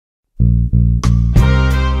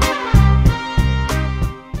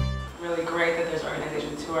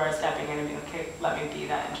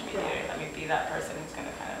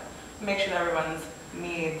make sure that everyone's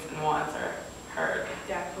needs and wants are heard.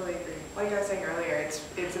 Yeah, fully agree. Like I was saying earlier,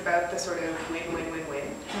 it's about the sort of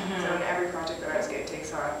win-win-win-win. So in every project that Artscape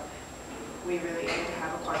takes on, we really aim to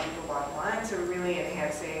have a quadruple bottom line. So really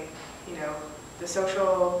enhancing, you know, the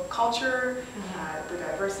social culture, the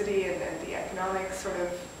diversity, and the economic sort of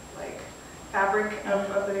like fabric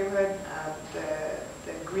of the neighborhood,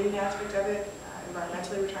 the green aspect of it.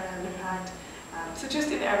 Environmentally, we're trying to have an impact. So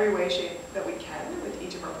just in every way, shape that we can with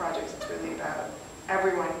each of our projects, it's really about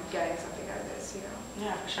everyone getting something out of this, you know.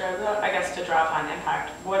 Yeah, for sure. Well, I guess to draw upon impact,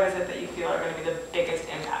 what is it that you feel are going to be the biggest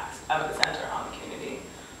impacts of the center on the community,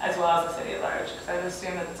 as well as the city at large? Because I would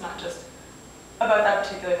assume that it's not just about that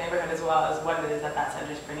particular neighborhood, as well as what it is that that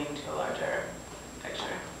center is bringing to a larger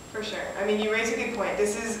picture. For sure. I mean, you raise a good point.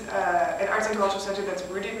 This is an arts and cultural center that's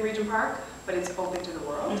rooted in Regent Park, but it's open to the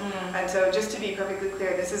world. And so just to be perfectly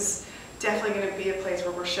clear, this is definitely going to be a place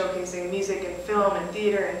where we're showcasing music and film and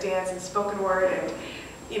theater and dance and spoken word and,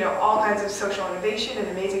 you know, all kinds of social innovation and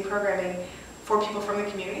amazing programming for people from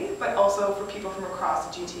the community, but also for people from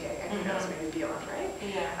across the GTA and who knows, maybe beyond, right?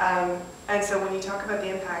 Yeah. And so when you talk about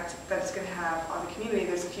the impact that it's going to have on the community,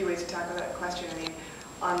 there's a few ways to tackle that question. I mean,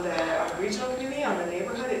 on the regional community, on the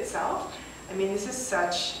neighborhood itself, I mean, this is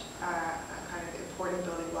such a kind of important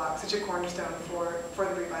building block, such a cornerstone for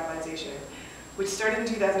the revitalization, which started in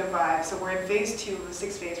 2005. So we're in phase 2 of a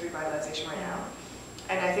 6-phase revitalization right now.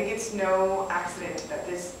 And I think it's no accident that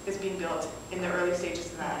this is being built in the early stages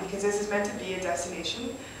of that, because this is meant to be a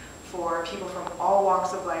destination for people from all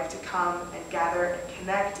walks of life to come and gather and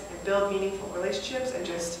connect and build meaningful relationships and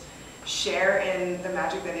just share in the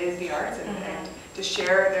magic that is the arts and to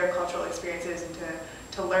share their cultural experiences and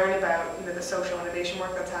to learn about, you know, the social innovation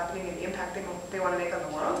work that's happening and the impact they want to make on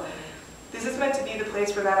the world. This is meant to be the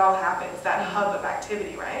place where that all happens, that hub of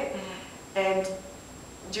activity, right? And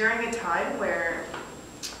during a time where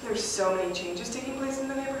there's so many changes taking place in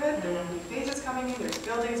the neighborhood, there are new phases coming in, there's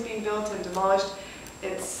buildings being built and demolished,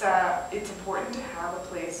 it's important to have a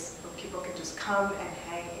place where people can just come and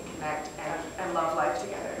hang and connect and love life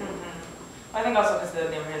together. I think also because the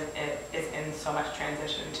neighborhood is in so much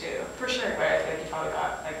transition too. For sure. Where I feel like you probably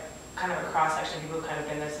got like kind of a cross section of people who've kind of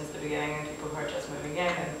been there since the beginning and people who are just moving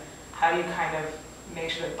in. And how do you kind of make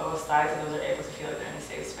sure that both sides of those are able to feel like they're in a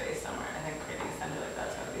safe space somewhere? I think creating a center like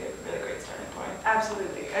that's going to be a really great starting point.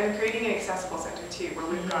 Absolutely, and creating an accessible center too, where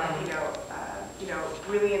we've got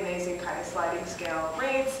really amazing kind of sliding scale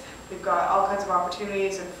rates. We've got all kinds of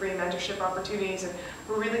opportunities and free mentorship opportunities, and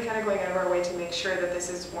we're really kind of going out of our way to make sure that this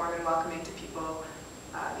is warm and welcoming to people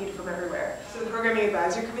from everywhere. So the Programming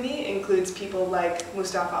Advisory Committee includes people like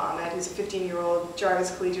Mustafa Ahmed, who's a 15-year-old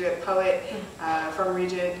Jarvis collegiate poet from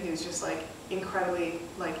Regent, who's just like incredibly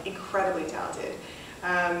talented.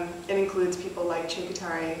 It includes people like Che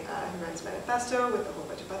Katari, who runs Manifesto, with a whole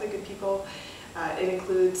bunch of other good people. It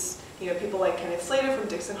includes people like Kenneth Slater from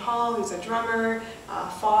Dixon Hall, who's a drummer,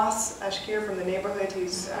 Foss Ashkir from the neighborhood,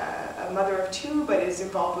 who's a mother of 2, but is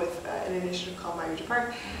involved with an initiative called My Regent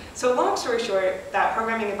Park. So long story short, that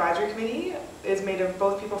Programming Advisory Committee is made of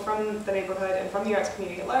both people from the neighborhood and from the arts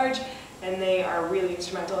community at large, and they are really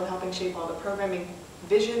instrumental in helping shape all the programming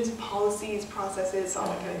visions, policies, processes, all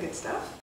that kind of good stuff.